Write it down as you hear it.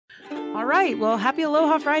All right. Well, happy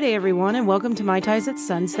Aloha Friday, everyone, and welcome to My Ties at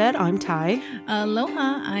Sunset. I'm Ty.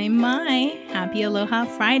 Aloha, I'm Mai. Happy Aloha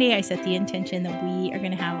Friday. I set the intention that we are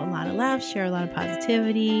going to have a lot of laughs, share a lot of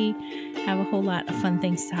positivity, have a whole lot of fun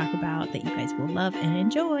things to talk about that you guys will love and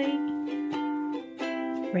enjoy.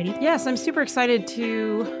 Ready? Yes, I'm super excited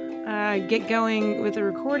to get going with the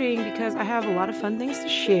recording because I have a lot of fun things to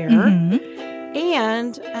share. Mm-hmm.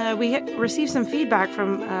 And we received some feedback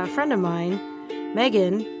from a friend of mine,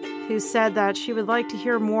 Megan, who said that she would like to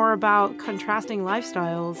hear more about contrasting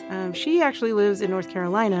lifestyles. She actually lives in North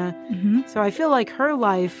Carolina, so I feel like her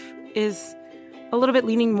life is a little bit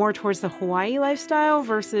leaning more towards the Hawaii lifestyle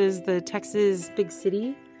versus the Texas big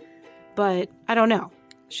city. But I don't know.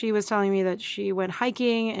 She was telling me that she went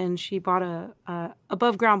hiking and she bought a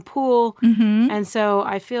above ground pool. Mm-hmm. And so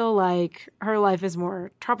I feel like her life is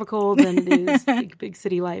more tropical than it is big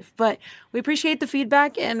city life. But we appreciate the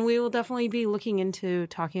feedback, and we will definitely be looking into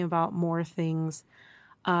talking about more things,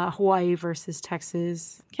 Hawaii versus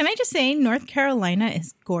Texas. Can I just say, North Carolina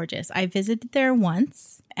is gorgeous. I visited there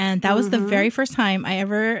once, and that was the very first time I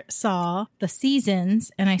ever saw the seasons,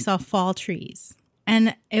 and I saw fall trees.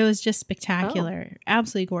 And it was just spectacular.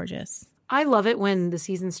 Absolutely gorgeous. I love it when the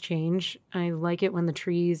seasons change. I like it when the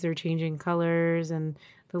trees are changing colors and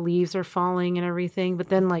the leaves are falling and everything. But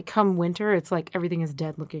then, like, come winter, it's like everything is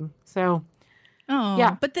dead looking. So,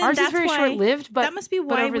 yeah. But then ours that's is very why, short-lived. But that must be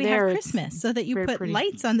why we have Christmas, so that you put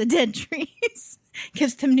lights on the dead trees.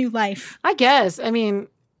 Gives them new life. I guess. I mean,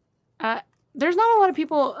 there's not a lot of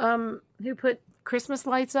people who put Christmas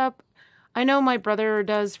lights up. I know my brother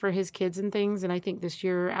does for his kids and things, and I think this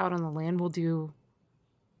year out on the land we'll do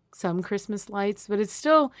some Christmas lights, but it's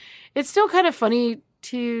still kind of funny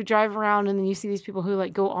to drive around and then you see these people who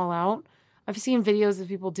like go all out. I've seen videos of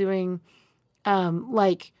people doing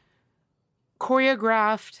like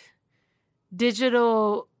choreographed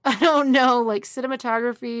digital, I don't know, like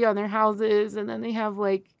cinematography on their houses, and then they have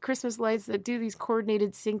like Christmas lights that do these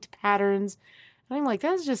coordinated synced patterns. And I'm like,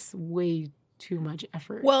 that's just way too much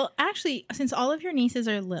effort. Well, actually, since all of your nieces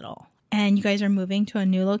are little and you guys are moving to a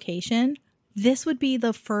new location, this would be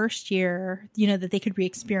the first year, that they could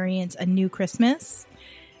re-experience a new Christmas.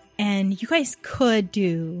 And you guys could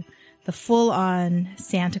do the full-on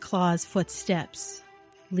Santa Claus footsteps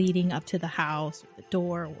leading up to the house, or the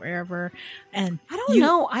door, or wherever. And I don't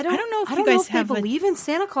know. I don't know if you guys have believe in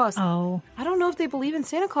Santa Claus. Oh, I don't know if they believe in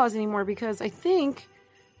Santa Claus anymore, because I think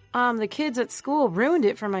the kids at school ruined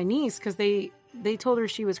it for my niece because they told her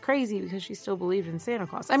she was crazy because she still believed in Santa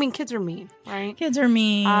Claus. I mean, kids are mean, right? Kids are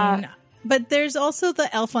mean. But there's also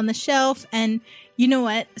the elf on the shelf, and you know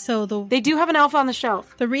what? So they do have an elf on the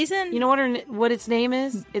shelf. The reason, you know what its name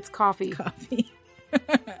is? It's Coffee. Coffee.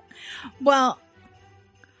 Well,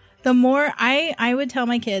 the more I would tell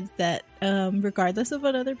my kids that, regardless of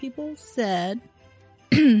what other people said,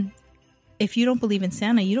 if you don't believe in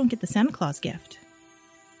Santa, you don't get the Santa Claus gift.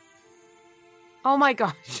 Oh my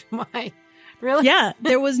gosh, really? Yeah,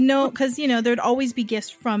 there was no, because, there'd always be gifts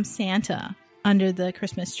from Santa under the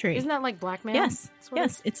Christmas tree. Isn't that like blackmail? Yes,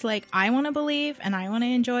 yes. It's like, I want to believe and I want to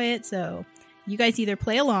enjoy it, so you guys either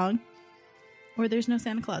play along or there's no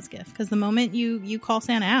Santa Claus gift. Because the moment you call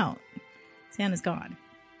Santa out, Santa's gone.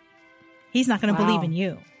 He's not going to believe in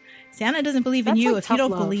you. Santa doesn't believe in you if you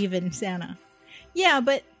don't believe in Santa. Yeah,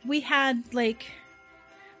 but we had like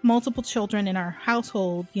multiple children in our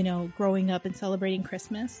household, growing up and celebrating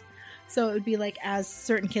Christmas. So it would be like, as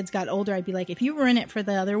certain kids got older, I'd be like, if you ruin it for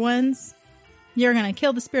the other ones, you're going to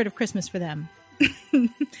kill the spirit of Christmas for them.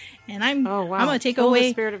 And I'm going to take away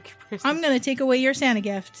the spirit of Christmas. I'm going to take away your Santa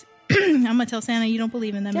gift. I'm going to tell Santa you don't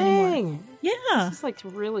believe in them anymore. Yeah. This is like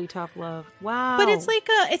really tough love. Wow. But it's like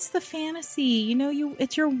it's the fantasy,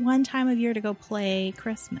 it's your one time of year to go play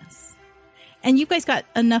Christmas. And you guys got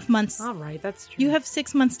enough months. All right, that's true. You have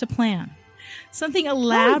 6 months to plan. Something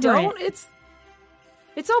elaborate. No, I don't.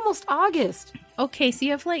 It's almost August. Okay, so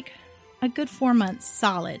you have like a good 4 months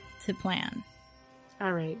solid to plan.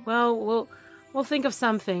 All right. Well, we'll think of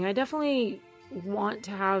something. I definitely want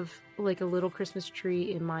to have like a little Christmas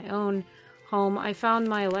tree in my own home. I found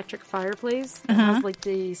my electric fireplace. It has like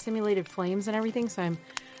the simulated flames and everything, so I'm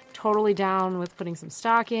totally down with putting some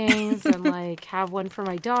stockings and like have one for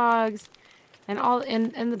my dogs. And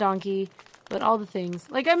and the donkey, but all the things.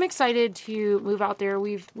 Like, I'm excited to move out there.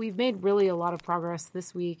 We've made really a lot of progress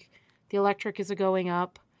this week. The electric is going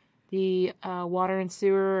up. The water and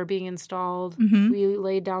sewer are being installed. We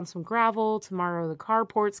laid down some gravel. Tomorrow the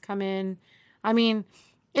carports come in. I mean,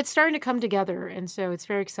 it's starting to come together, and so it's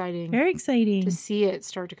very exciting. Very exciting to see it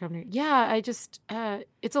start to come together. Yeah, I just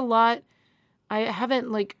it's a lot. I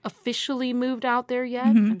haven't like officially moved out there yet.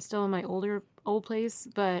 I'm still in my older old place,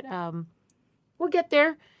 but we'll get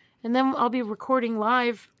there. And then I'll be recording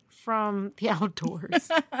live from the outdoors.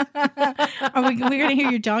 We're going to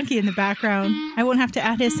hear your donkey in the background. I won't have to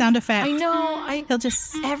add his sound effect. I know. He'll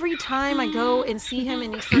just... Every time I go and see him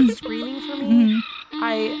and he starts screaming for me,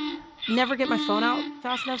 I never get my phone out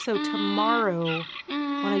fast enough. So tomorrow,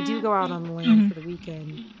 when I do go out on the land for the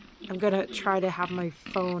weekend, I'm going to try to have my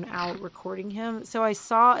phone out recording him. So I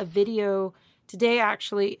saw a video today,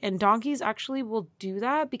 actually, and donkeys actually will do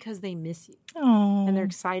that because they miss you. Oh. And they're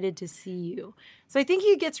excited to see you. So I think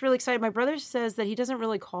he gets really excited. My brother says that he doesn't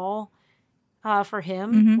really call for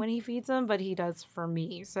him when he feeds him, but he does for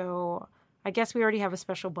me. So I guess we already have a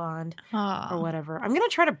special bond or whatever. I'm going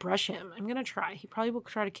to try to brush him. I'm going to try. He probably will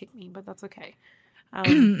try to kick me, but that's okay.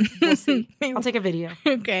 We'll see. I'll take a video.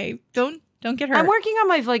 Okay. Don't get hurt. I'm working on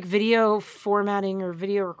my video formatting or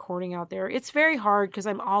video recording out there. It's very hard because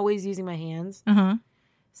I'm always using my hands.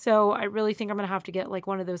 So I really think I'm going to have to get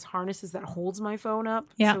one of those harnesses that holds my phone up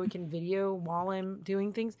so we can video while I'm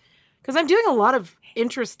doing things. Because I'm doing a lot of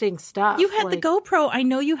interesting stuff. You had the GoPro. I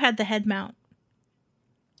know you had the head mount.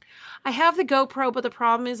 I have the GoPro, but the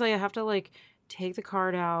problem is I have to take the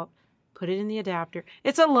card out, put it in the adapter.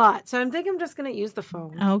 It's a lot. So I think I'm just going to use the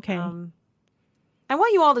phone. Okay. I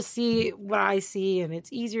want you all to see what I see, and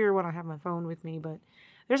it's easier when I have my phone with me. But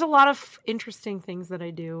there's a lot of interesting things that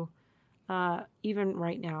I do. Even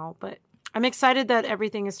right now, but I'm excited that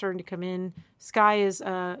everything is starting to come in. Sky is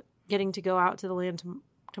getting to go out to the land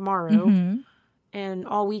tomorrow and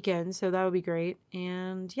all weekend, so that would be great.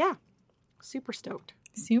 And yeah, super stoked.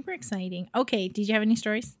 Super exciting. Okay, did you have any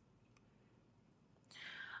stories?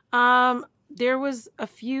 There was a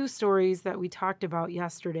few stories that we talked about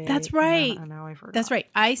yesterday. That's right. Now I forgot. That's right.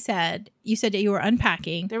 You said that you were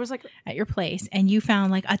unpacking. There was at your place, and you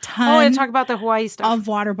found a ton. Oh, and talk about the Hawaii stuff of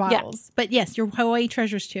water bottles. Yeah. But yes, your Hawaii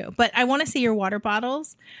treasures too. But I want to see your water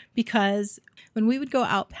bottles because when we would go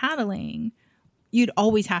out paddling, you'd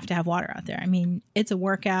always have to have water out there. I mean, it's a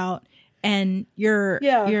workout, and you're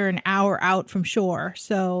an hour out from shore,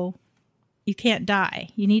 so. You can't die.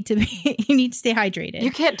 You need to stay hydrated. You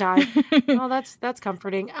can't die. Oh, that's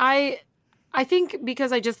comforting. I think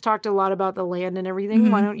because I just talked a lot about the land and everything,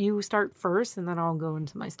 why don't you start first and then I'll go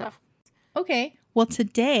into my stuff. Okay. Well,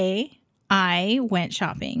 today I went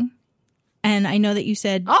shopping and I know that you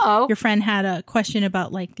said your friend had a question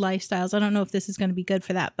about lifestyles. I don't know if this is going to be good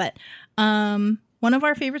for that, but one of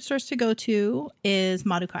our favorite stores to go to is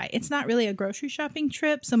Marukai. It's not really a grocery shopping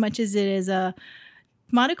trip so much as it is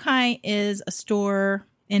Marukai is a store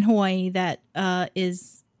in Hawaii that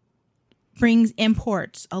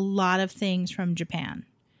imports a lot of things from Japan.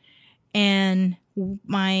 And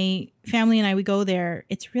my family and I, we go there.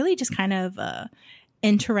 It's really just kind of a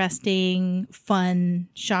interesting, fun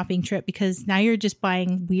shopping trip because now you're just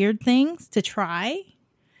buying weird things to try.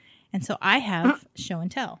 And so I have show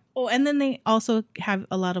and tell. Oh, and then they also have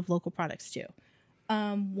a lot of local products too.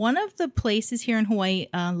 One of the places here in Hawaii,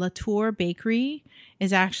 Latour Bakery,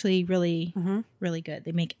 is actually really, really good.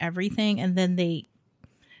 They make everything, and then they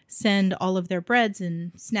send all of their breads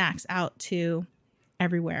and snacks out to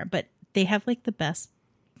everywhere. But they have the best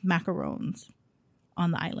macarons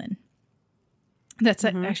on the island. That's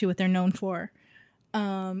actually what they're known for.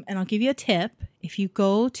 And I'll give you a tip. If you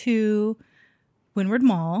go to Windward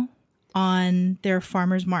Mall on their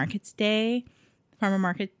Farmers Market Day,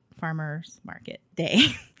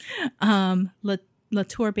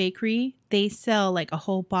 Latour Bakery, they sell a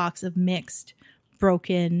whole box of mixed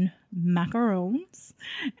broken macarons,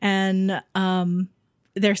 and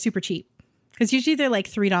they're super cheap because usually they're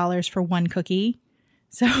 $3 for one cookie,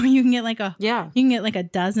 so you can get a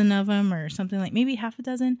dozen of them or something, maybe half a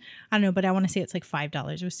dozen. I don't know, but I want to say it's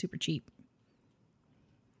 $5. It was super cheap.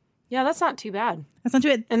 Yeah, that's not too bad. That's not too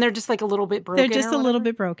bad. And they're just a little bit broken. They're just a little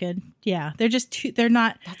bit broken. Yeah, they're just they're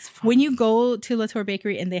not. That's fun. When you go to Latour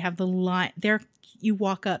Bakery and they have the line there, you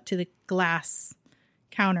walk up to the glass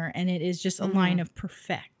counter and it is just a line of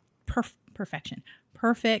perfection,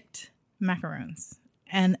 perfect macarons,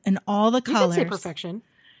 and all the colors. You could say perfection.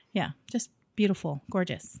 Yeah, just beautiful,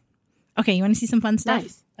 gorgeous. Okay, you want to see some fun stuff?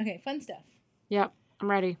 Nice. Okay, fun stuff. Yeah, I'm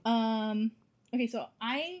ready. Okay, so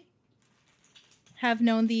I have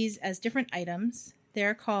known these as different items.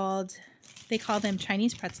 They call them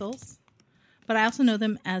Chinese pretzels, but I also know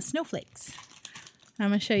them as snowflakes. I'm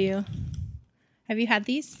going to show you. Have you had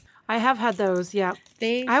these? I have had those, yeah.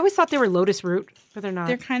 I always thought they were lotus root, but they're not.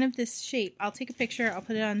 They're kind of this shape. I'll take a picture. I'll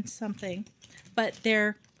put it on something. But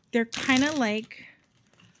they're kind of like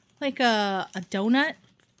a donut.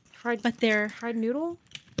 Fried noodle?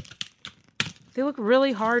 They look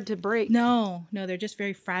really hard to break. No, they're just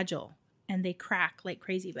very fragile. And they crack like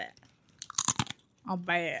crazy, but I'll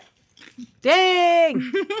buy it.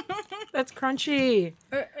 Dang! That's crunchy.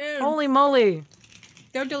 Holy moly.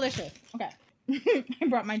 They're delicious. Okay. I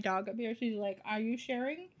brought my dog up here. She's like, are you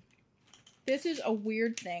sharing? This is a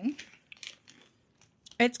weird thing.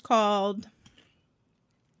 It's called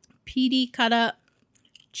PD Cut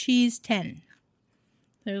Cheese 10.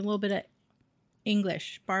 There's a little bit of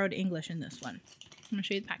English, borrowed English in this one. I'm going to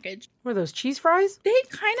show you the package. What are those, cheese fries? They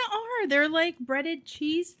kind of are. They're like breaded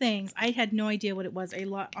cheese things. I had no idea what it was. I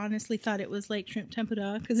honestly thought it was like shrimp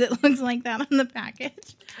tempura because it looks like that on the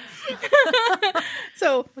package.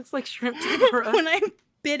 So looks like shrimp tempura. When I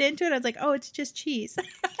bit into it, I was like, oh, it's just cheese.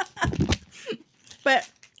 But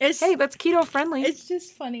hey, that's keto friendly. It's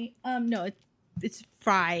just funny. No, it's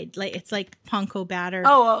fried. Like it's like panko batter.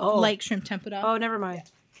 Oh. Like shrimp tempura. Oh, never mind.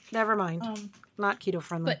 Yeah. Never mind. Not keto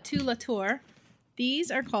friendly. But to Latour.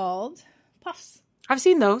 These are called puffs. I've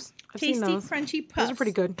seen those. Tasty, crunchy puffs. Those are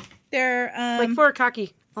pretty good. They're like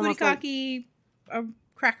furikake. Furikake, a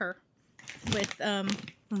cracker with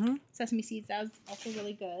sesame seeds. That was also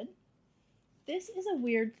really good. This is a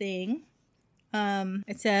weird thing.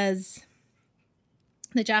 It says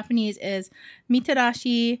the Japanese is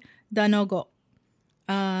mitarashi danogo,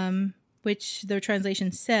 which their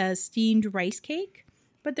translation says steamed rice cake.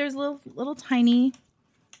 But there's little tiny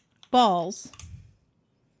balls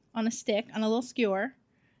on a stick, on a little skewer.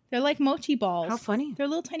 They're like mochi balls. How funny. They're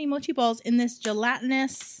little tiny mochi balls in this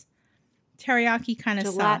gelatinous teriyaki kind of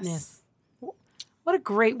sauce. What a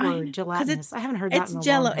great word, gelatinous. I haven't heard that in a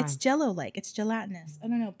long time. It's jello-like. It's gelatinous. I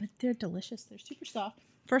don't know, but they're delicious. They're super soft.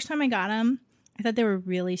 First time I got them, I thought they were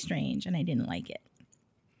really strange, and I didn't like it.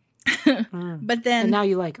 But then... And now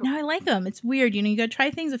you like them. Now I like them. It's weird. You got to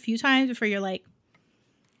try things a few times before you're like,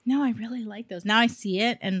 no, I really like those. Now I see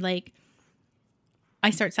it, and like, I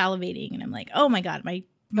start salivating, and I'm like, oh my God, my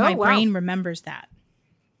brain remembers that.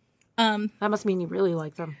 That must mean you really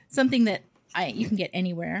like them. Something that you can get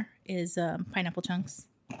anywhere is pineapple chunks,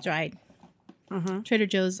 dried. Mm-hmm. Trader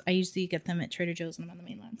Joe's, I usually get them at Trader Joe's when I'm on the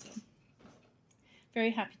mainland, so very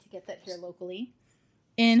happy to get that here locally.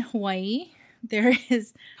 In Hawaii, there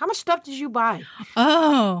is... How much stuff did you buy?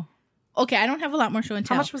 Oh, okay, I don't have a lot more show and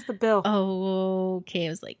tell. How much was the bill? Oh, okay, it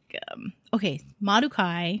was like,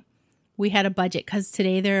 Madukai, we had a budget because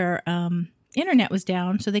today their internet was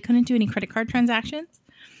down, so they couldn't do any credit card transactions.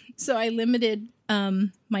 So I limited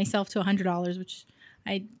myself to $100, which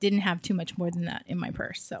I didn't have too much more than that in my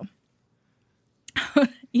purse. So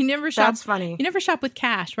you never shop. That's funny. You never shop with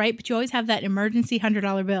cash, right? But you always have that emergency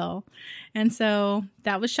 $100 bill. And so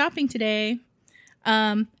that was shopping today.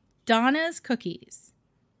 Donna's Cookies.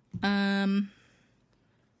 Donna's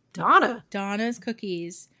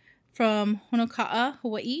Cookies from Honoka'a,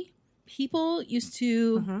 Hawaii. People used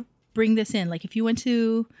to bring this in. Like if you went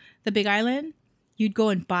to the Big Island, you'd go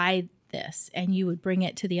and buy this and you would bring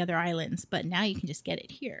it to the other islands. But now you can just get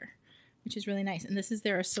it here, which is really nice. And this is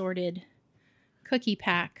their assorted cookie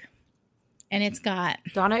pack. And it's got...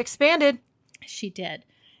 Donna expanded. She did.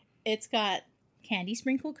 It's got candy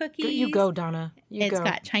sprinkle cookies. You go, Donna. It's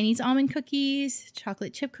got Chinese almond cookies,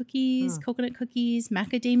 chocolate chip cookies, coconut cookies,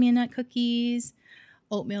 macadamia nut cookies,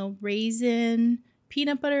 oatmeal raisin,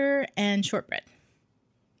 peanut butter, and shortbread.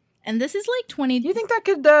 And this is like 20. Do you think that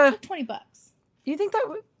could $20? Do you think that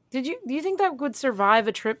would? Do you think that would survive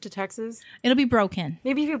a trip to Texas? It'll be broken.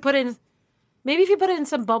 Maybe if you put it in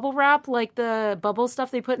some bubble wrap, like the bubble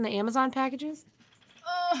stuff they put in the Amazon packages.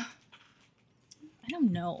 I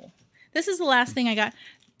don't know. This is the last thing I got.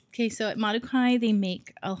 Okay, so at Madukai they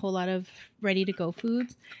make a whole lot of ready to go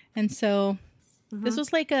foods, and so this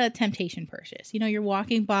was like a temptation purchase. You know, you're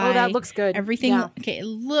walking by. Oh, that looks good. Everything. Yeah. Okay, it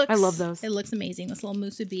looks. I love those. It looks amazing. This little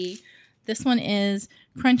musubi. This one is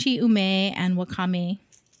crunchy ume and wakame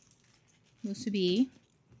musubi.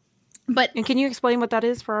 And can you explain what that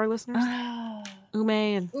is for our listeners?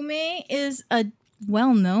 Ume is a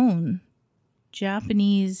well-known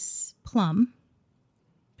Japanese plum,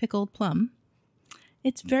 pickled plum.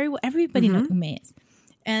 It's everybody knows ume is.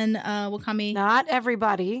 And wakame. Not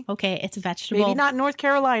everybody. Okay, it's a vegetable. Maybe not North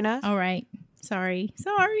Carolina. All right. Sorry.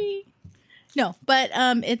 No, but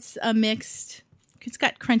it's a mixed. It's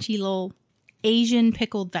got crunchy little Asian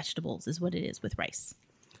pickled vegetables is what it is with rice.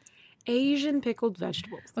 Asian pickled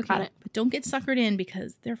vegetables. Okay, Got it. But don't get suckered in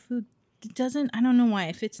because their food doesn't, I don't know why.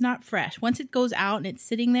 If it's not fresh, once it goes out and it's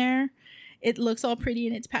sitting there, it looks all pretty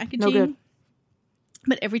in its packaging. No good.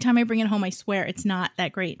 But every time I bring it home, I swear it's not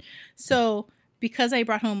that great. So because I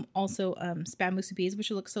brought home also spam musubis,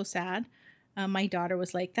 which look so sad, my daughter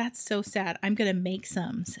was like, that's so sad. I'm going to make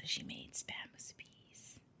some. So she made spam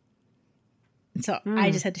musubis. And so I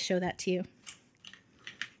just had to show that to you.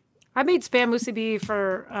 I made spam musubi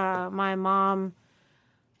for my mom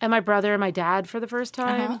and my brother and my dad for the first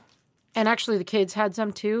time. And actually the kids had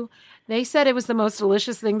some too. They said it was the most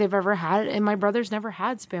delicious thing they've ever had. And my brother's never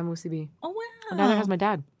had Spam musubi. Oh, wow. Neither has my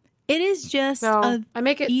dad. It is just So I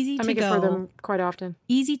make it easy to I make go. it for them quite often.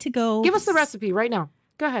 Easy to go. Give us the recipe right now.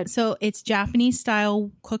 Go ahead. So it's Japanese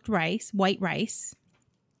style cooked rice, white rice.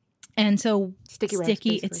 And so Sticky rice,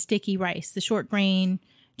 basically. It's sticky rice. The short grain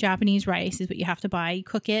Japanese rice is what you have to buy. You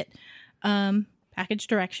cook it, package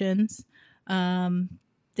directions.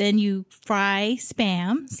 Then you fry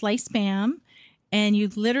Spam, sliced Spam, and you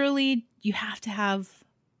have to have,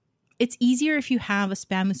 it's easier if you have a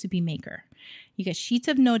Spam musubi maker. You get sheets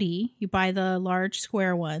of nori. You buy the large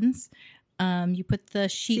square ones. You put the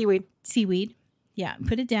seaweed. Yeah,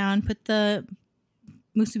 put it down, put the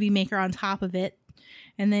musubi maker on top of it,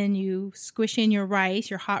 and then you squish in your rice,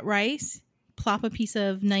 your hot rice, plop a piece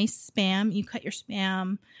of nice Spam. You cut your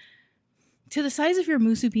Spam to the size of your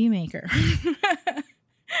musubi maker.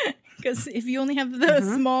 Because if you only have the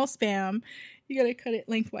small Spam, you got to cut it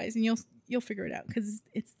lengthwise, and you'll figure it out because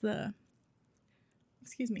it's the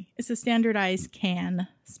standardized can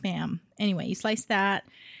Spam. Anyway, you slice that,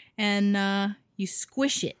 and you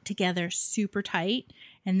squish it together super tight,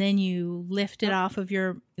 and then you lift it off of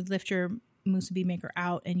your musubi maker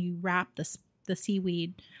out, and you wrap the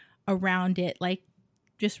seaweed around it, like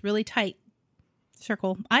just really tight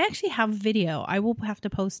circle. I actually have a video. I will have to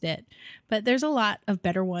post it, but there's a lot of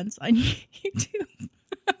better ones on YouTube.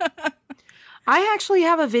 I actually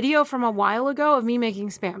have a video from a while ago of me making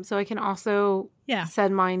Spam, so I can also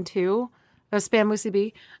send mine too. A Spam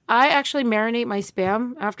musubi. I actually marinate my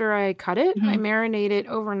Spam after I cut it. I marinate it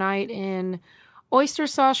overnight in oyster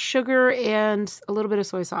sauce, sugar, and a little bit of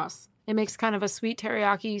soy sauce. It makes kind of a sweet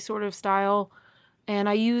teriyaki sort of style. And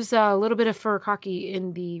I use a little bit of furikake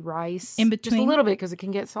in the rice. In between? Just a little bit because it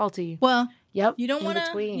can get salty. Well, yep. You don't want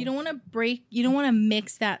to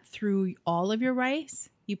mix that through all of your rice.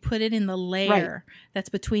 You put it in the layer that's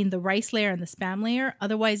between the rice layer and the Spam layer.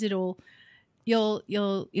 Otherwise you'll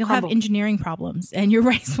have engineering problems and your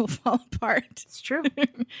rice will fall apart. It's true.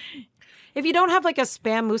 If you don't have like a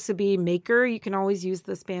Spam musubi maker, you can always use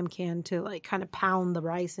the Spam can to like kind of pound the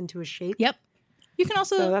rice into a shape. Yep. You can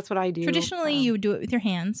also, so that's what I do. Traditionally, you would do it with your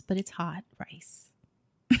hands, but it's hot rice.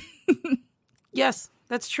 Yes,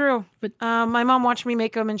 that's true. But my mom watched me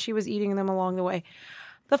make them, and she was eating them along the way.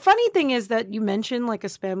 The funny thing is that you mentioned like a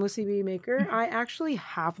Spam musubi maker. I actually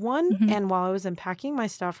have one, and while I was unpacking my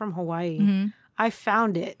stuff from Hawaii, I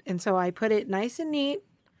found it, and so I put it nice and neat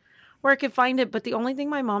where I could find it. But the only thing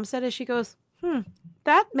my mom said is she goes,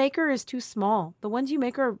 that maker is too small. The ones you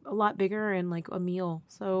make are a lot bigger and like a meal.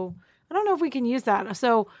 So I don't know if we can use that.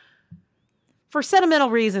 So for sentimental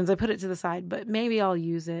reasons, I put it to the side, but maybe I'll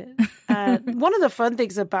use it. One of the fun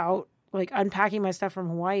things about like unpacking my stuff from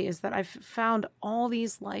Hawaii is that I've found all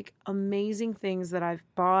these like amazing things that I've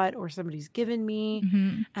bought or somebody's given me,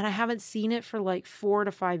 and I haven't seen it for like 4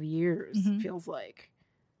 to 5 years. It feels like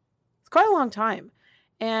it's quite a long time.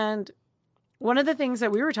 And one of the things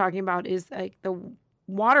that we were talking about is like the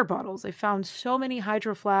water bottles. I found so many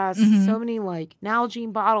Hydro Flasks, so many like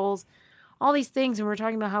Nalgene bottles, all these things. And we were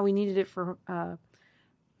talking about how we needed it for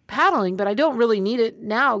paddling, but I don't really need it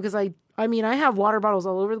now because I have water bottles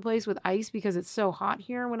all over the place with ice because it's so hot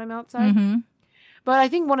here when I'm outside. But I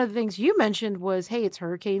think one of the things you mentioned was, hey, it's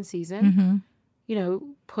hurricane season. You know,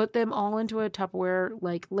 put them all into a Tupperware,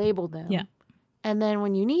 like label them. Yeah. And then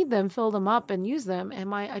when you need them, fill them up and use them.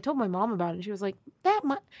 And I told my mom about it. And she was like, that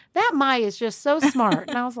Mai is just so smart.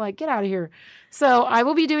 And I was like, get out of here. So I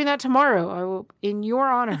will be doing that tomorrow. I will, in your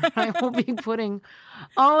honor, I will be putting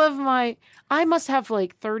all of I must have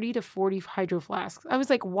like 30 to 40 Hydro Flasks. I was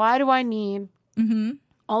like, why do I need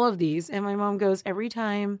all of these? And my mom goes, every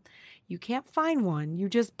time you can't find one, you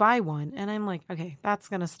just buy one. And I'm like, okay, that's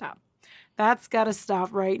going to stop. That's got to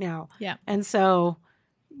stop right now. Yeah. And so,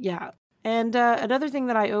 yeah. And another thing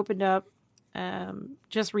that I opened up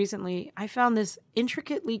just recently, I found this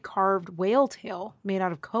intricately carved whale tail made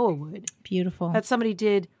out of koa wood. Beautiful. That somebody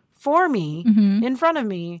did for me in front of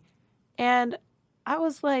me. And I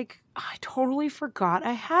was like, I totally forgot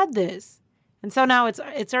I had this. And so now it's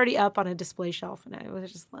already up on a display shelf. And I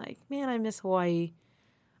was just like, man, I miss Hawaii.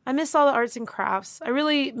 I miss all the arts and crafts. I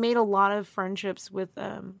really made a lot of friendships with,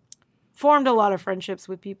 formed a lot of friendships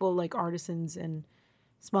with people like artisans and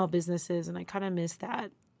small businesses, and I kind of miss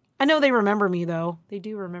that. I know they remember me, though. They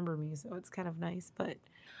do remember me, so it's kind of nice. But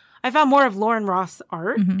I found more of Lauren Ross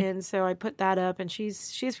art, and so I put that up, and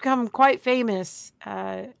she's become quite famous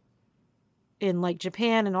in like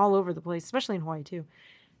Japan and all over the place, especially in Hawaii too.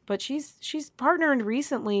 But she's partnered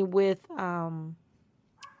recently with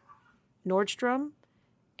Nordstrom,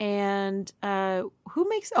 And who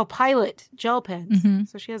makes Pilot gel pens? Mhm.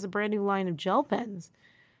 So she has a brand new line of gel pens.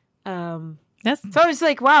 So That's I was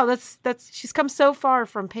like, wow, that's she's come so far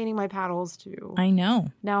from painting my paddles to I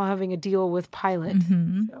know. now having a deal with Pilot.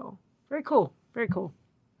 Mhm. So very cool. Very cool.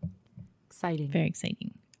 Exciting. Very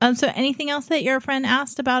exciting. So anything else that your friend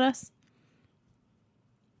asked about us?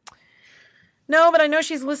 No, but I know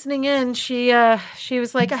she's listening in. She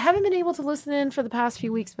was like, I haven't been able to listen in for the past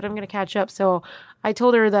few weeks, but I'm going to catch up. So I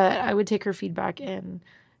told her that I would take her feedback and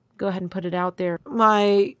go ahead and put it out there.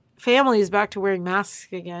 My family is back to wearing masks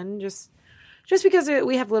again, just because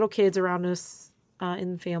we have little kids around us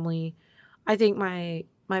in the family. I think my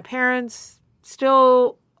parents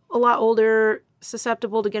still a lot older,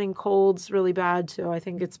 susceptible to getting colds really bad. So I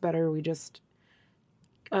think it's better we just,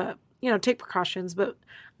 take precautions. But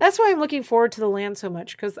that's why I'm looking forward to the land so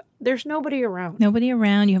much, because there's nobody around. Nobody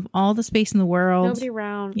around. You have all the space in the world. Nobody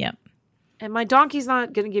around. Yep. And my donkey's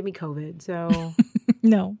not going to give me COVID. So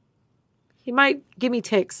No. he might give me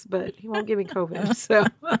ticks, but he won't give me COVID. So,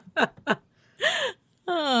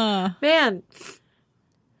 man,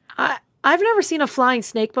 I've never seen a flying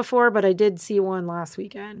snake before, but I did see one last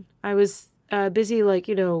weekend. I was busy,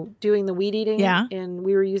 doing the weed eating. Yeah. And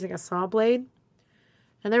we were using a saw blade.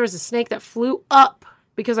 And there was a snake that flew up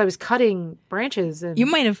because I was cutting branches. And You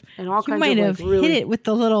might have and all you kinds might of have really, hit it with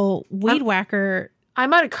the little weed whacker. I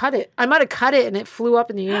might have cut it. And it flew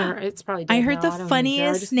up in the air. It's probably dead I heard now. the I don't even care.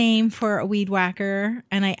 funniest name for a weed whacker,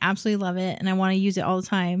 and I absolutely love it, and I want to use it all the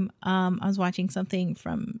time. I was watching something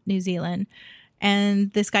from New Zealand,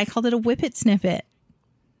 and this guy called it a whippet snippet.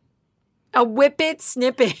 A whippet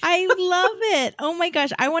snippet. I love it. Oh my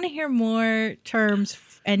gosh. I want to hear more terms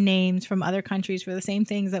and names from other countries for the same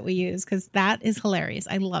things that we use, because that is hilarious.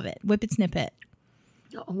 I love it. Whippet snippet.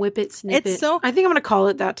 Whippet snippet. It's so- I think I'm going to call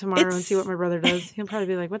it that tomorrow and It's- see what my brother does. He'll probably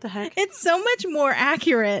be like, what the heck? It's so much more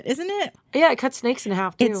accurate, isn't it? Yeah, it cuts snakes in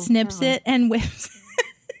half, too. It snips it and whips.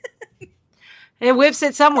 It whips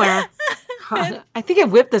it somewhere. I think it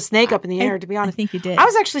whipped the snake up in the air, to be I honest. think you did. I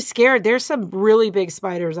was actually scared. There's some really big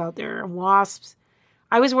spiders out there, wasps.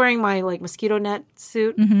 I was wearing my mosquito net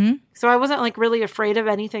suit, so I wasn't really afraid of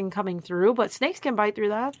anything coming through, but snakes can bite through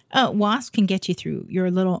that. Wasp can get you through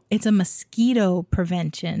your little, it's a mosquito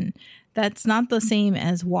prevention. That's not the same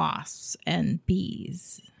as wasps and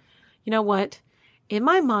bees. You know what? In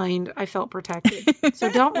my mind, I felt protected. So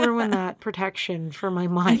don't ruin that protection for my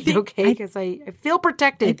mind, okay? Because I feel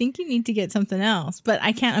protected. I think you need to get something else, but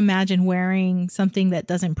I can't imagine wearing something that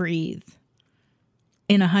doesn't breathe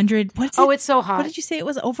in 100. It's so hot. What did you say? It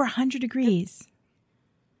was over 100 degrees.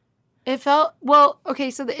 It felt, okay,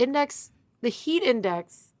 so the heat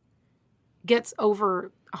index gets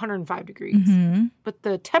over 105 degrees, but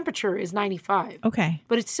the temperature is 95. Okay.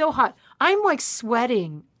 But it's so hot. I'm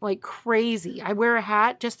sweating like crazy. I wear a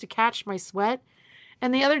hat just to catch my sweat.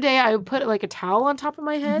 And the other day I put a towel on top of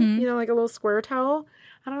my head, like a little square towel.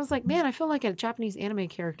 And I was like, man, I feel like a Japanese anime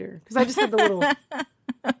character. Because I just had the little,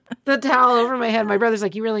 the towel over my head. My brother's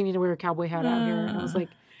like, you really need to wear a cowboy hat out here. And I was like,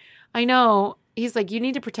 I know. He's like, you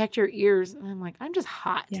need to protect your ears. And I'm like, I'm just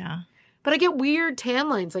hot. Yeah. But I get weird tan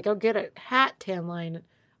lines. I'll get a hat tan line.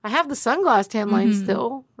 I have the sunglass tan line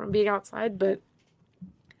still from being outside, but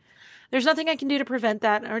there's nothing I can do to prevent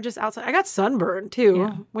that, or just outside. I got sunburn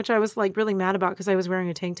too, which I was really mad about because I was wearing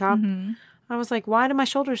a tank top. I was like, why do my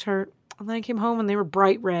shoulders hurt? And then I came home and they were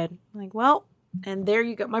bright red. I'm like, well, and there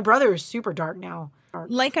you go. My brother is super dark now.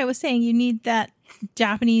 Like I was saying, you need that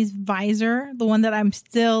Japanese visor, the one that I'm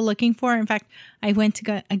still looking for. In fact, I went to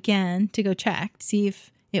go check to see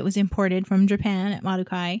if it was imported from Japan at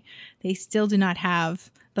Marukai. They still do not have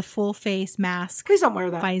the full face mask. Please don't wear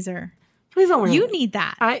that. Visor. Please don't wear that. You need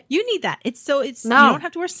that. You need that. It's no. You don't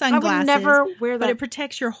have to wear sunglasses. I would never wear that. But it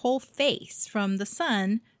protects your whole face from the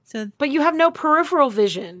sun. But you have no peripheral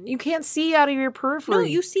vision. You can't see out of your periphery. No,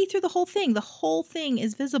 you see through the whole thing. The whole thing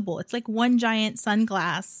is visible. It's like one giant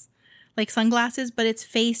sunglass, like sunglasses, but it's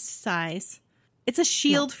face size. It's a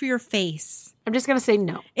shield for your face. I'm just going to say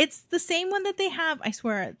no. It's the same one that they have, I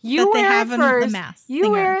swear, you that they wear have it in first. the mask.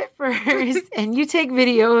 You wear it first, and you take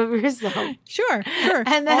video of yourself. Sure.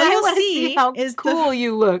 And then all I you'll want to see how cool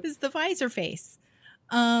you look. Is the visor face.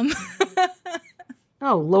 Oh,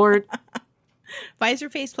 Lord. Visor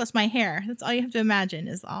face plus my hair. That's all you have to imagine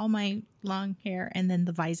is all my long hair and then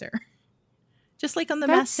the visor. Just like on the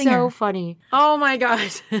Masked Singer. That's so funny. Oh my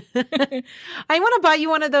gosh. I want to buy you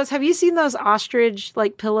one of those. Have you seen those ostrich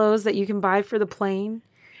pillows that you can buy for the plane?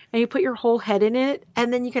 And you put your whole head in it,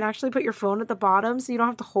 and then you can actually put your phone at the bottom so you don't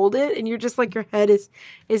have to hold it, and you're just your head is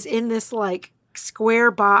in this square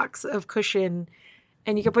box of cushion,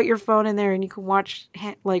 and you can put your phone in there and you can watch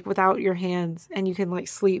like without your hands and you can like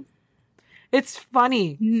sleep. It's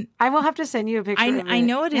funny. I will have to send you a picture of it. I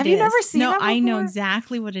know what it is. Have you never seen that before? I know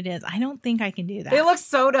exactly what it is. I don't think I can do that. It looks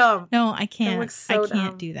so dumb. No, I can't. It looks so I can't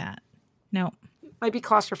dumb. do that. No. Might be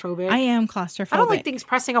claustrophobic. I am claustrophobic. I don't like things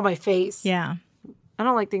pressing on my face. Yeah. I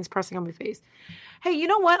don't like things pressing on my face. Hey, you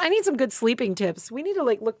know what? I need some good sleeping tips. We need to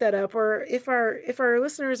like look that up. Or if our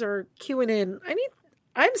listeners are queuing in,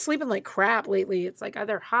 I'm sleeping like crap lately. It's like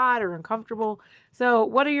either hot or uncomfortable. So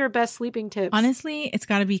what are your best sleeping tips? Honestly, it's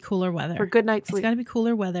got to be cooler weather. For good night's sleep. It's got to be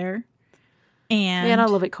cooler weather. And man, I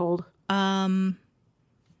love it cold. I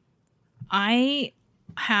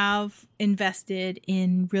have invested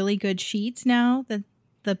in really good sheets now,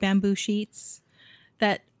 the bamboo sheets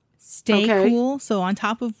that stay cool. So on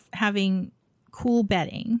top of having cool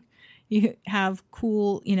bedding, you have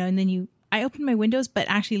cool, and then I open my windows, but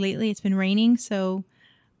actually lately it's been raining, so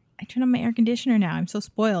I turn on my air conditioner now. I'm so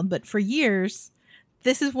spoiled. But for years,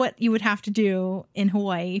 this is what you would have to do in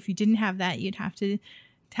Hawaii. If you didn't have that, you'd have to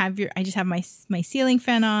have I just have my ceiling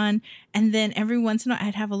fan on. And then every once in a while,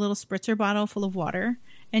 I'd have a little spritzer bottle full of water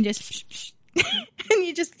and just, and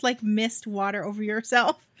you just like mist water over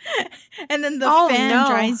yourself. And then the fan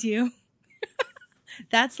dries you.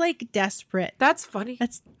 That's like desperate. That's funny.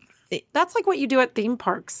 That's like what you do at theme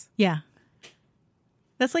parks. Yeah.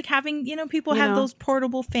 That's like having, people have those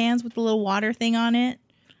portable fans with the little water thing on it.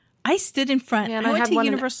 I stood in front. Yeah, I went to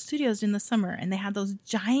Universal Studios in the summer, and they had those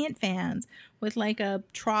giant fans with like a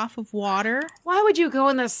trough of water. Why would you go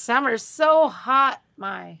in the summer? So hot,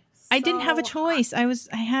 I didn't have a choice. I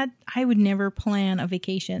would never plan a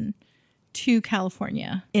vacation to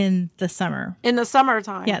California in the summer. In the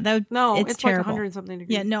summertime. Yeah, it's terrible. Like 100 and something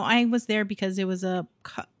degrees. Yeah, no, I was there because it was what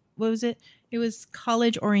was it? It was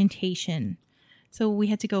college orientation. So we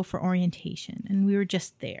had to go for orientation, and we were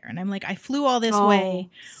just there. And I'm like, I flew all this way.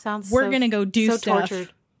 We're going to go do stuff.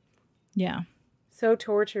 Tortured. Yeah. So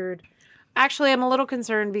tortured. Actually, I'm a little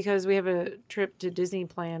concerned because we have a trip to Disney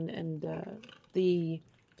planned, and the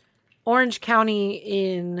Orange County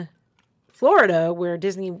in Florida, where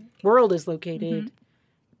Disney World is located,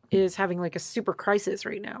 is having like a super crisis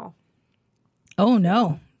right now. Oh,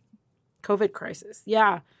 no. COVID crisis.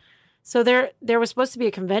 Yeah. So there was supposed to be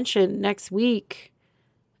a convention next week,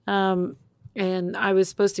 and I was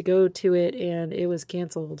supposed to go to it, and it was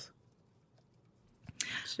canceled.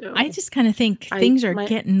 So I just kind of think things are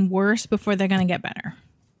getting worse before they're going to get better.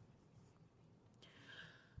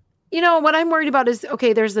 What I'm worried about is,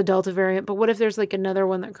 okay, there's the Delta variant, but what if there's like another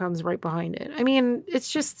one that comes right behind it? I mean,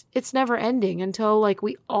 it's never ending until like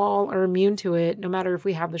we all are immune to it, no matter if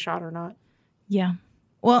we have the shot or not. Yeah.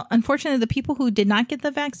 Well, unfortunately, the people who did not get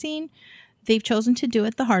the vaccine, they've chosen to do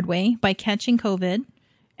it the hard way by catching COVID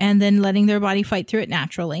and then letting their body fight through it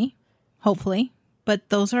naturally, hopefully. But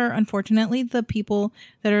those are, unfortunately, the people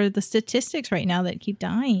that are the statistics right now that keep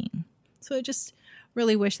dying. So I just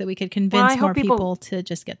really wish that we could convince more people to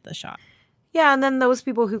just get the shot. Yeah, and then those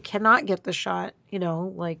people who cannot get the shot,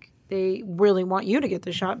 like they really want you to get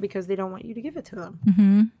the shot because they don't want you to give it to them.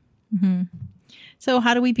 Mm-hmm. Mm-hmm. So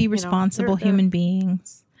how do we be responsible human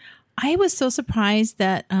beings? I was so surprised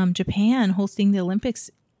that Japan hosting the Olympics,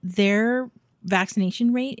 their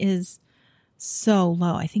vaccination rate is so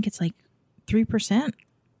low. I think it's like 3%,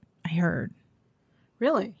 I heard.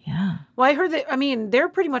 Really? Yeah. Well, I heard that, they're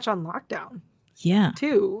pretty much on lockdown. Yeah.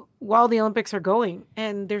 Too, while the Olympics are going.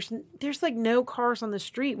 And there's like no cars on the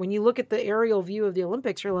street. When you look at the aerial view of the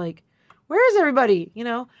Olympics, you're like, where is everybody?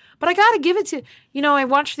 But I got to give it to, I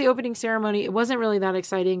watched the opening ceremony. It wasn't really that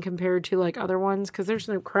exciting compared to like other ones because there's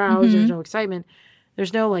no crowds, there's no excitement.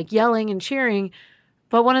 There's no like yelling and cheering.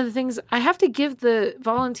 But one of the things I have to give the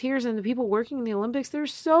volunteers and the people working in the Olympics, they're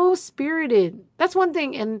so spirited. That's one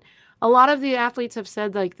thing. And a lot of the athletes have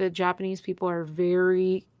said like the Japanese people are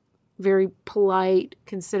very, very polite,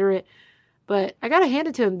 considerate. But I got to hand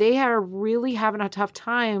it to them. They are really having a tough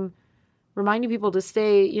time reminding people to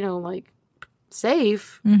stay, like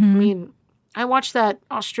safe. Mm-hmm. I watched that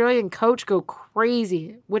Australian coach go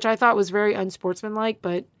crazy, which I thought was very unsportsmanlike,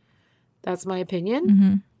 but that's my opinion.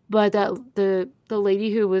 Mm-hmm. But that the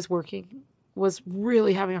lady who was working was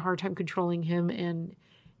really having a hard time controlling him and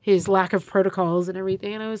his lack of protocols and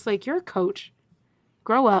everything. And I was like, you're a coach.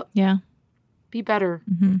 Grow up. Yeah. Be better.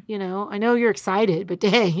 Mm-hmm. I know you're excited, but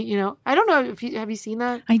dang, I don't know if have you seen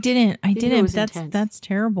that? I didn't. That's intense. That's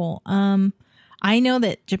terrible. I know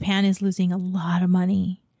that Japan is losing a lot of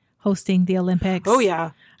money hosting the Olympics. Oh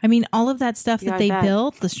yeah. All of that stuff that they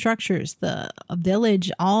built, the structures, the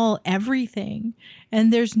village, everything.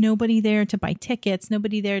 And there's nobody there to buy tickets,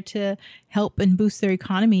 nobody there to help and boost their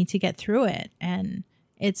economy to get through it. And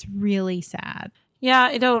it's really sad. Yeah,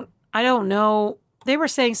 I don't know. They were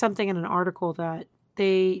saying something in an article that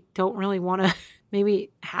they don't really want to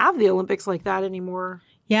maybe have the Olympics like that anymore.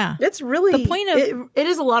 Yeah. It's really The point of it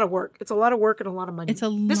is a lot of work. It's a lot of work and a lot of money. It's a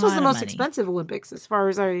This was lot the of most money. expensive Olympics as far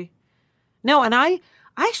as I know. And I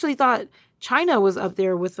actually thought China was up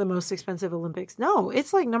there with the most expensive Olympics. No,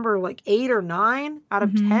 it's like number like 8 or 9 out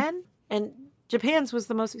of 10. And Japan's was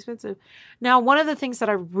the most expensive. Now, one of the things that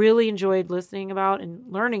I really enjoyed listening about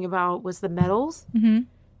and learning about was the medals. Mm-hmm.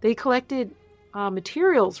 They collected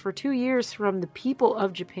materials for 2 years from the people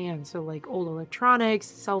of Japan. So like old electronics,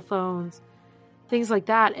 cell phones, things like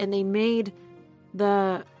that. And they made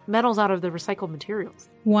the medals out of the recycled materials.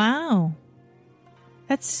 Wow.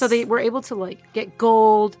 So they were able to like get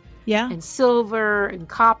gold and silver and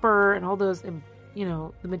copper and all those, and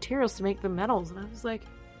the materials to make the medals. And I was like,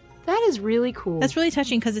 that is really cool. That's really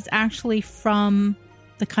touching because it's actually from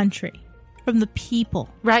the country, from the people.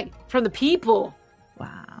 Right. From the people.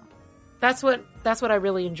 Wow. That's what I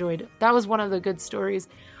really enjoyed. That was one of the good stories.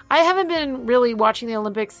 I haven't been really watching the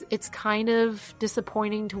Olympics. It's kind of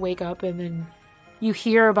disappointing to wake up and then you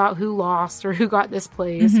hear about who lost or who got this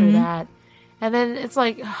place or that. And then it's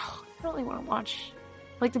like, oh, I don't really want to watch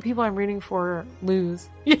like the people I'm rooting for lose.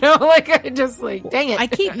 Like I just like, dang it. I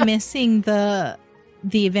keep missing the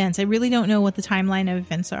events. I really don't know what the timeline of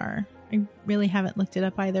events are. I really haven't looked it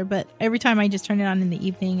up either, but every time I just turn it on in the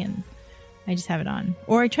evening and I just have it on.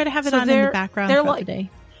 Or I try to have it on in the background throughout the day.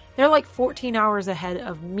 They're like 14 hours ahead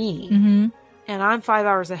of me, and I'm 5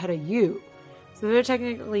 hours ahead of you. So they're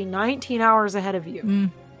technically 19 hours ahead of you.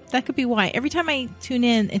 That could be why. Every time I tune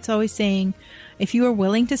in, it's always saying, if you are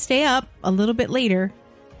willing to stay up a little bit later,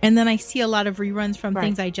 and then I see a lot of reruns from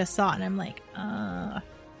things I just saw, and I'm like,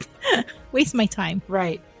 waste my time.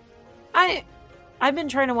 Right. I've been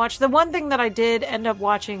trying to watch. The one thing that I did end up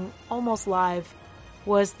watching almost live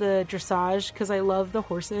was the dressage, because I love the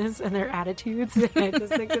horses and their attitudes. And I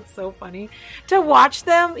just think it's so funny to watch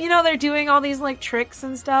them. They're doing all these like tricks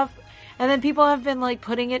and stuff. And then people have been like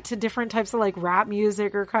putting it to different types of like rap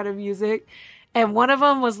music or kind of music. And one of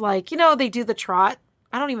them was like, they do the trot.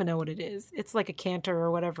 I don't even know what it is. It's like a canter or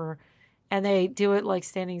whatever. And they do it like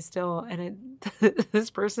standing still. And this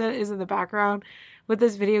person is in the background with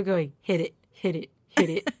this video going, hit it, hit it, hit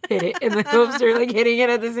it, hit it. And the hooves are like hitting it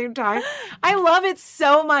at the same time. I love it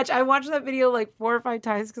so much. I watched that video like 4 or 5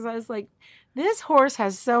 times because I was like, this horse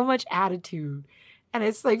has so much attitude. And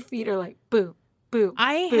it's like feet are like, boom, boom.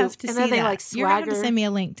 I boom. have to and see then they that. like swagger. You're going to have to send me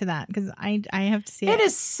a link to that because I have to see it. It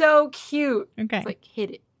is so cute. Okay. It's like,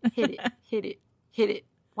 hit it, hit it, hit it, hit it.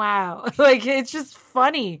 Wow. Like, it's just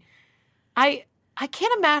funny. I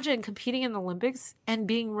can't imagine competing in the Olympics and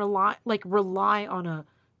being rely on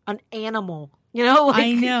an animal.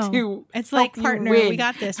 I know. It's like, partner, we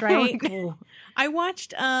got this, right? Like, I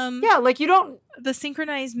watched like you don't the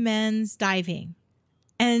synchronized men's diving.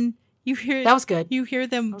 And you hear that was good. You hear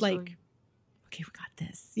them like, really... okay, we got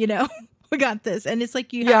this, we got this. And it's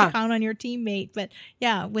like you have to count on your teammate. But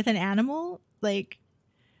yeah, with an animal, like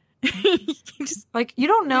you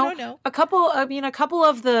don't know. A couple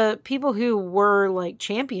of the people who were like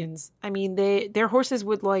champions, I mean, their horses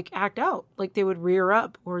would like act out, like they would rear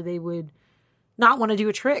up or they would not want to do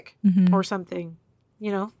a trick or something.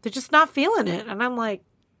 They're just not feeling it. And I'm like,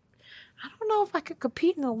 I don't know if I could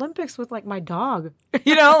compete in the Olympics with like my dog.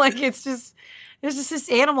 Like there's just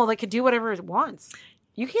this animal that could do whatever it wants.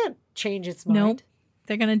 You can't change its mind. Nope.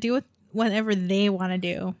 They're gonna do whatever they want to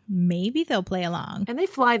do. Maybe they'll play along. And they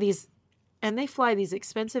fly these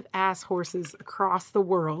expensive ass horses across the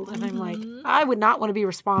world. And I'm like, I would not want to be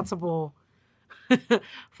responsible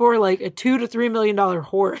for like a $2 to $3 million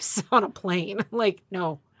horse on a plane. Like,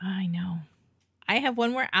 no. I know. I have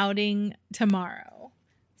one more outing tomorrow.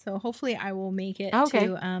 So hopefully I will make it to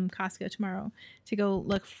Costco tomorrow to go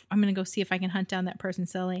look. I'm going to go see if I can hunt down that person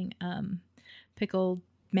selling pickled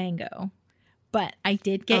mango. But I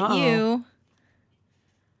did get you.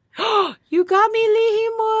 You got me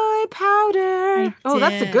Lihimoy powder.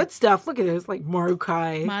 That's the good stuff. Look at this, like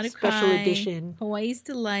Marukai special edition. Hawaii's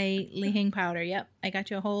Delight Lihing powder. Yep, I got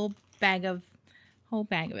you a whole bag of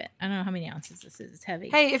it. I don't know how many ounces this is. It's heavy.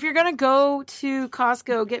 Hey, if you're gonna go to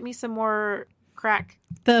Costco, get me some more crack.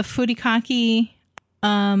 The Furikake,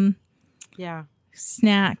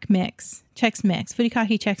 snack mix, Chex Mix,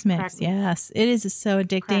 Furikake Chex Mix. Yes, it is so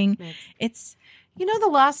addicting. It's the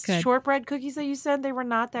last shortbread cookies that you said, they were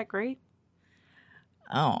not that great.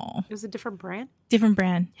 Oh, it was a different brand. Different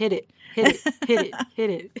brand. Hit it, hit it, hit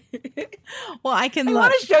it, hit it. Well, I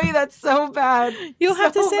want to show you that so bad. You'll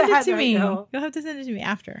have to send it to me. You'll have to send it to me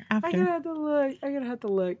after. I'm gonna have to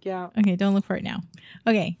look. Yeah. Okay, don't look for it now.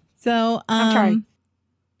 Okay, so I'm trying.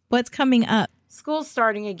 What's coming up? school's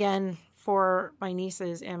starting again for my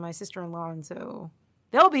nieces and my sister-in-law, and so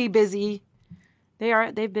they'll be busy.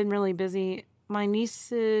 They've been really busy. My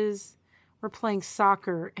nieces were playing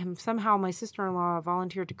soccer, and somehow my sister-in-law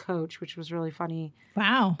volunteered to coach, which was really funny.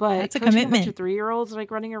 Wow, But that's a coaching commitment. A bunch of 3-year-olds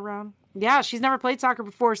like running around. Yeah, she's never played soccer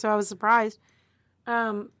before, so I was surprised.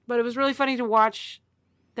 But it was really funny to watch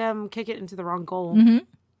them kick it into the wrong goal. Mm-hmm.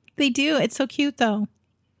 They do. It's so cute, though.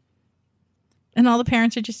 And all the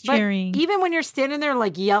parents are just But cheering. even when you're standing there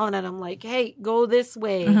like yelling at them, like, "Hey, go this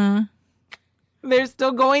way," Uh-huh. they're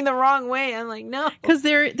still going the wrong way. I'm like, no, Because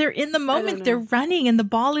they're in the moment. know. They're running, and the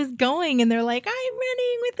ball is going, and they're like, "I'm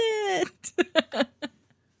running with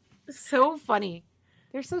it." so funny.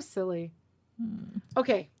 They're so silly.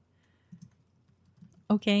 Okay,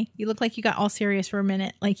 Okay, you look like you got all serious for a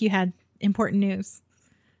minute, like you had important news.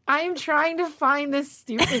 I am trying to find this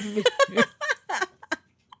stupid video.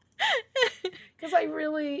 Because I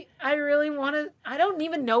really want to. I don't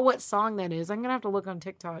even know what song that is. I'm going to have to look on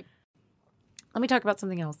TikTok. Let me talk about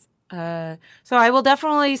something else. So I will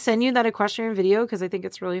definitely send you that equestrian video because I think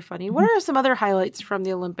it's really funny. What are some other highlights from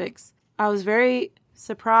the Olympics? I was very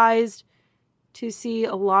surprised to see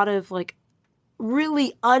a lot of like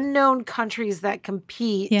really unknown countries that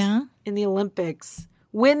compete in the Olympics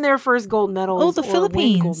win their first gold medals. Oh, the or win gold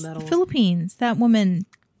Philippines. medals. The Philippines. That woman.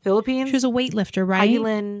 Philippines. She was a weightlifter, right?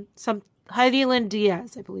 Heidi Lynn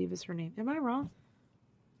Diaz, I believe is her name. Am I wrong?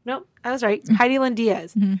 Nope, I was right. Heidi Lynn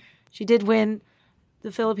Diaz. Mm-hmm. She did win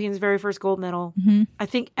the Philippines' very first gold medal, Mm-hmm. I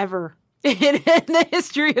think, ever in the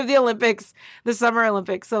history of the Olympics, the Summer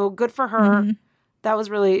Olympics. So good for her. Mm-hmm. That was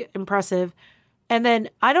really impressive. And then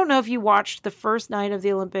I don't know if you watched the first night of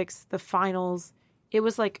the Olympics, the finals. It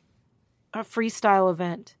was like a freestyle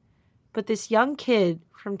event. But this young kid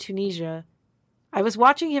from Tunisia, I was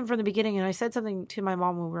watching him from the beginning, and I said something to my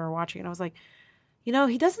mom when we were watching, and I was like, you know,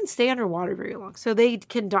 he doesn't stay underwater very long. So they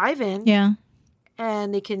can dive in, Yeah.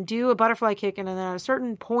 and they can do a butterfly kick, and then at a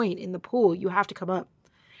certain point in the pool, you have to come up.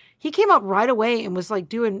 He came up right away and was like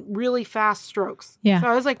doing really fast strokes. Yeah. So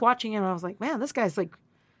I was like watching him, and I was like, man, this guy's like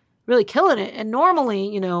really killing it. And normally,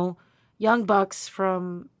 you know, young bucks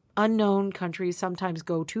from unknown countries sometimes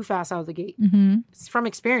go too fast out of the gate. Mm-hmm. It's from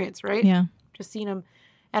experience, right? Yeah. Just seen him.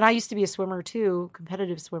 And I used to be a swimmer too,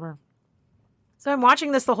 competitive swimmer. So I'm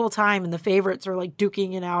watching this the whole time, and the favorites are like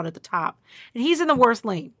duking it out at the top. And he's in the worst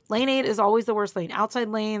lane. Lane 8 is always the worst lane. Outside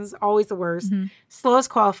lanes, always the worst. Mm-hmm. Slowest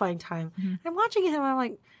qualifying time. Mm-hmm. I'm watching him, and I'm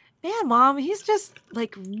like, man, Mom, he's just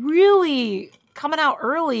like really coming out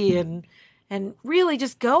early and really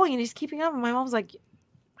just going, and he's keeping up. And my mom's like,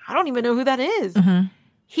 I don't even know who that is. Uh-huh.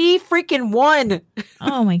 He freaking won.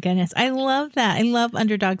 Oh my goodness. I love that. I love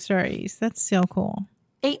underdog stories. That's so cool.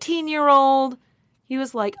 18-year-old. He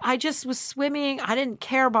was like, I just was swimming. I didn't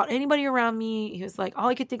care about anybody around me. He was like, all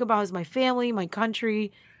I could think about was my family, my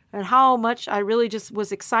country, and how much I really just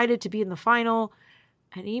was excited to be in the final.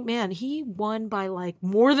 And he won by like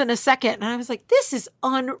more than a second. And I was like, this is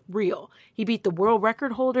unreal. He beat the world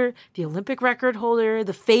record holder, the Olympic record holder,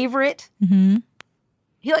 the favorite. Mm-hmm.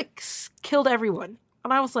 He like killed everyone.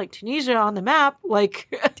 And I was like, Tunisia on the map. Like,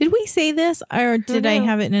 Did we say this, or did I knew?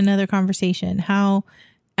 have it in another conversation? How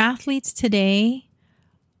athletes today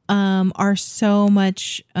are so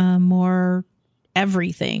much more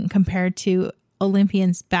everything compared to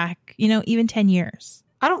Olympians back, even 10 years.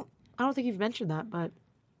 I don't think you've mentioned that, but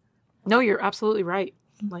no, you're absolutely right.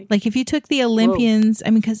 Like if you took the Olympians,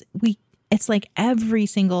 because it's like every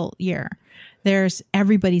single year,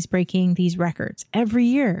 everybody's breaking these records every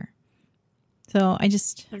year. So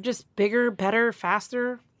they're just bigger, better,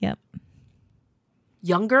 faster. Yep.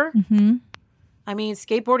 Younger. Mm-hmm. I mean,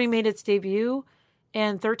 skateboarding made its debut,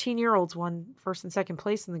 and 13-year-olds won first and second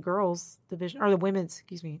place in the girls division, or the women's,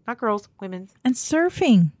 excuse me, not girls, women's. And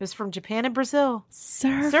surfing. It was from Japan and Brazil.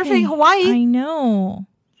 Surfing Hawaii. I know.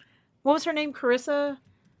 What was her name? Carissa?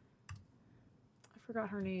 I forgot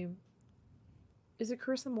her name. Is it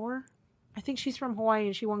Carissa Moore? I think she's from Hawaii,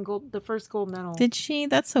 and she won the first gold medal. Did she?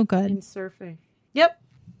 That's so good. In surfing. Yep.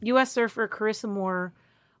 U.S. surfer Carissa Moore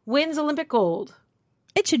wins Olympic gold.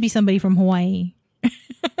 It should be somebody from Hawaii.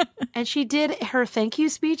 And she did her thank you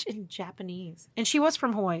speech in Japanese. And she was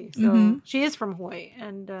from Hawaii. So she is from Hawaii.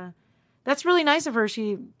 And that's really nice of her.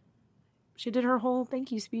 She did her whole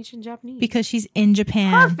thank you speech in Japanese. Because she's in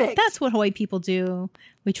Japan. Perfect. That's what Hawaii people do.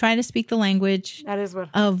 We try to speak the language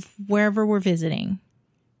of wherever we're visiting.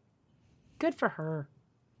 Good for her.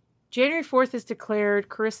 January 4th is declared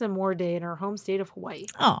Carissa Moore Day in her home state of Hawaii.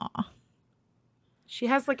 Aw. She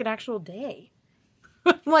has like an actual day.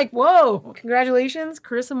 I'm like, whoa, congratulations,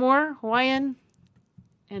 Carissa Moore, Hawaiian,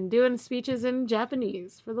 and doing speeches in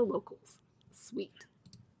Japanese for the locals. Sweet.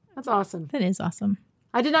 That's awesome. That is awesome.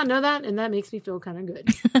 I did not know that, and that makes me feel kind of good.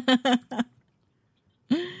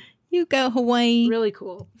 You go, Hawaii. Really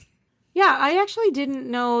cool. Yeah, I actually didn't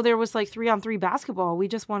know there was like 3-on-3 basketball. We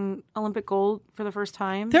just won Olympic gold for the first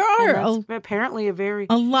time. There are apparently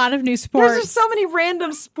a lot of new sports. There's just so many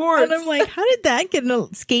random sports. And I'm like, how did that get into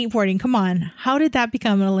skateboarding? Come on. How did that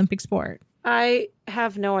become an Olympic sport? I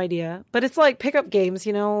have no idea. But it's like pickup games,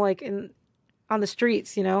 like on the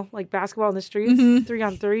streets, like basketball on the streets,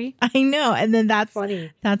 3-on-3. I know. And then that's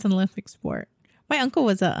funny. That's an Olympic sport. My uncle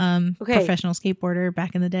was a professional skateboarder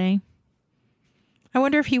back in the day. I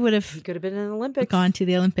wonder if he could have been in the Olympics. Gone to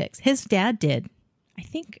the Olympics. His dad did. I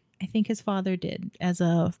think his father did as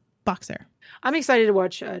a boxer. I'm excited to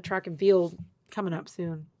watch track and field coming up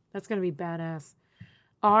soon. That's going to be badass.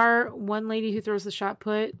 Our one lady who throws the shot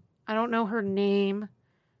put, I don't know her name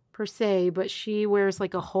per se, but she wears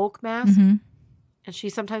like a Hulk mask, and she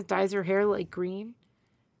sometimes dyes her hair like green.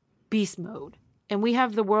 Beast mode. And we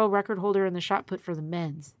have the world record holder in the shot put for the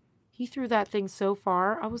men's. He threw that thing so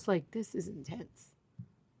far. I was like, this is intense.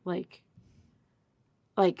 Like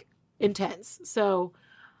intense. So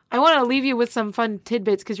I want to leave you with some fun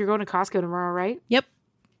tidbits because you're going to Costco tomorrow, right? Yep.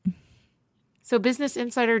 So Business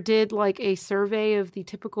Insider did like a survey of the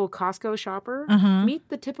typical Costco shopper. Meet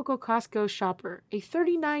the typical Costco shopper, a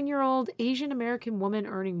 39-year-old Asian American woman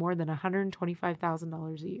earning more than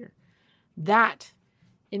 $125,000 a year. That,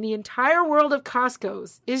 in the entire world of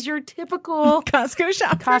Costco's, is your typical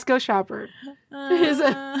Costco shopper. Is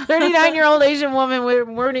a 39-year-old Asian woman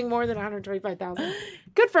earning more than $125,000.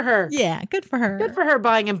 Good for her. Yeah, good for her. Good for her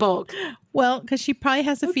buying in bulk. Well, because she probably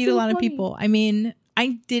has to feed a lot of people. I mean,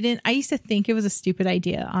 I used to think it was a stupid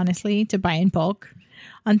idea, honestly, to buy in bulk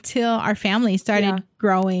until our family started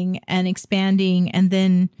growing and expanding. And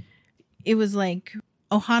then it was like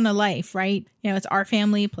Ohana life, right? It's our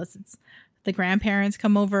family plus it's the grandparents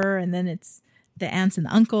come over, and then it's the aunts and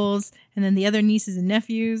the uncles, and then the other nieces and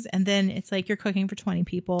nephews. And then it's like you're cooking for 20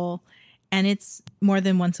 people, and it's more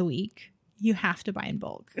than once a week. You have to buy in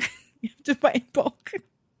bulk. You have to buy in bulk.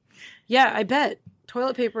 Yeah, I bet.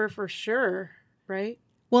 Toilet paper for sure, right?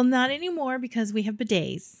 Well, not anymore because we have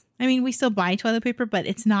bidets. I mean, we still buy toilet paper, but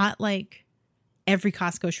it's not like every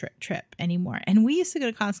Costco trip anymore. And we used to go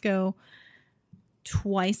to Costco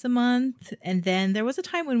twice a month, and then there was a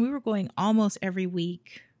time when we were going almost every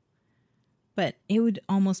week, but it would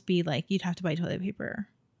almost be like you'd have to buy toilet paper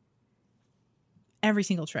every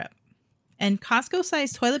single trip. And Costco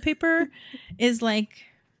size toilet paper is like,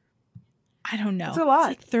 I don't know, it's a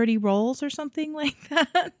lot. It's like 30 rolls or something like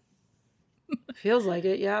that. Feels like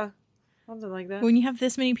it. Yeah, something like that. When you have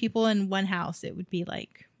this many people in one house, it would be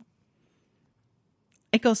like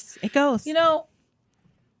it goes.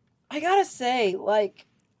 I gotta say, like,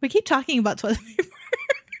 we keep talking about toilet paper.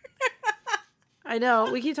 I know.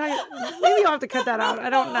 We keep talking. Maybe you'll have to cut that out. I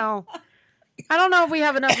don't know. I don't know if we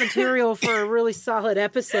have enough material for a really solid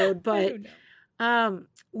episode, but,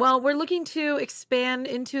 well, we're looking to expand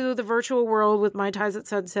into the virtual world with Mai Tais at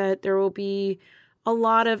Sunset. There will be a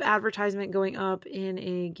lot of advertisement going up in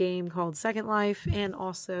a game called Second Life, and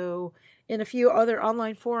also in a few other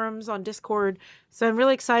online forums on Discord. So I'm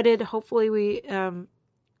really excited. Hopefully we,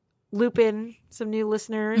 loop in some new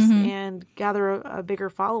listeners and gather a bigger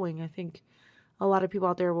following. I think a lot of people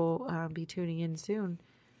out there will be tuning in soon.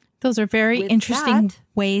 Those are very interesting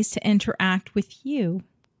ways to interact with you.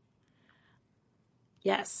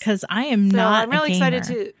 Yes. Because I am not I'm really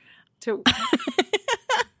excited to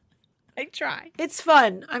I try. It's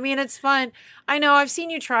fun. I mean, it's fun. I know I've seen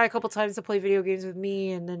you try a couple times to play video games with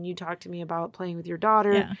me, and then you talked to me about playing with your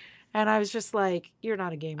daughter. Yeah. And I was just like, you're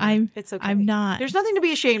not a gamer. It's okay. I'm not. There's nothing to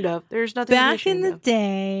be ashamed of. There's nothing to be ashamed of. Back in the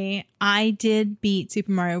day, I did beat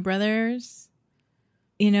Super Mario Brothers.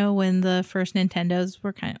 When the first Nintendos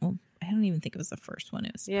were kind of, well, I don't even think it was the first one.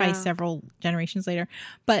 It was probably several generations later.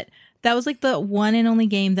 But that was like the one and only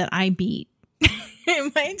game that I beat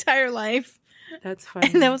in my entire life. That's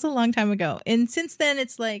funny. And that was a long time ago. And since then,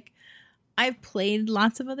 it's like, I've played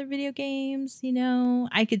lots of other video games,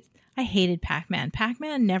 I hated Pac-Man.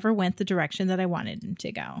 Pac-Man never went the direction that I wanted him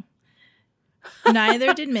to go.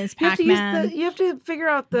 Neither did Ms. Pac-Man. You have to figure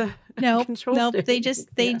out the control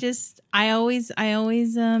stick. I always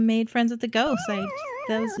made friends with the ghosts.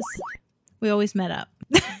 We always met up.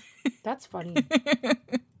 That's funny.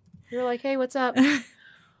 You're like, hey, what's up?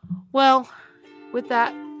 Well, with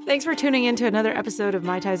that, thanks for tuning in to another episode of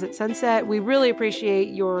Mai Tais at Sunset. We really appreciate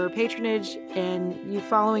your patronage and you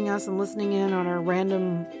following us and listening in on our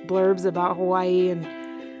random blurbs about Hawaii and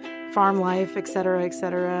farm life, etc.,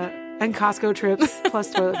 and Costco trips,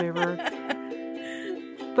 plus toilet paper.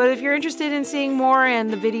 But if you're interested in seeing more and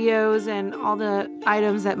the videos and all the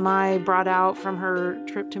items that Mai brought out from her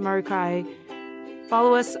trip to Marukai,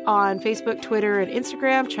 follow us on Facebook, Twitter, and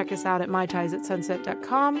Instagram. Check us out at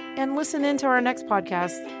maitiesatsunset.com and listen in to our next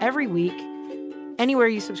podcast every week, anywhere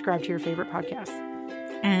you subscribe to your favorite podcast.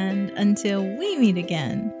 And until we meet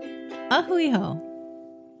again, ahui ho.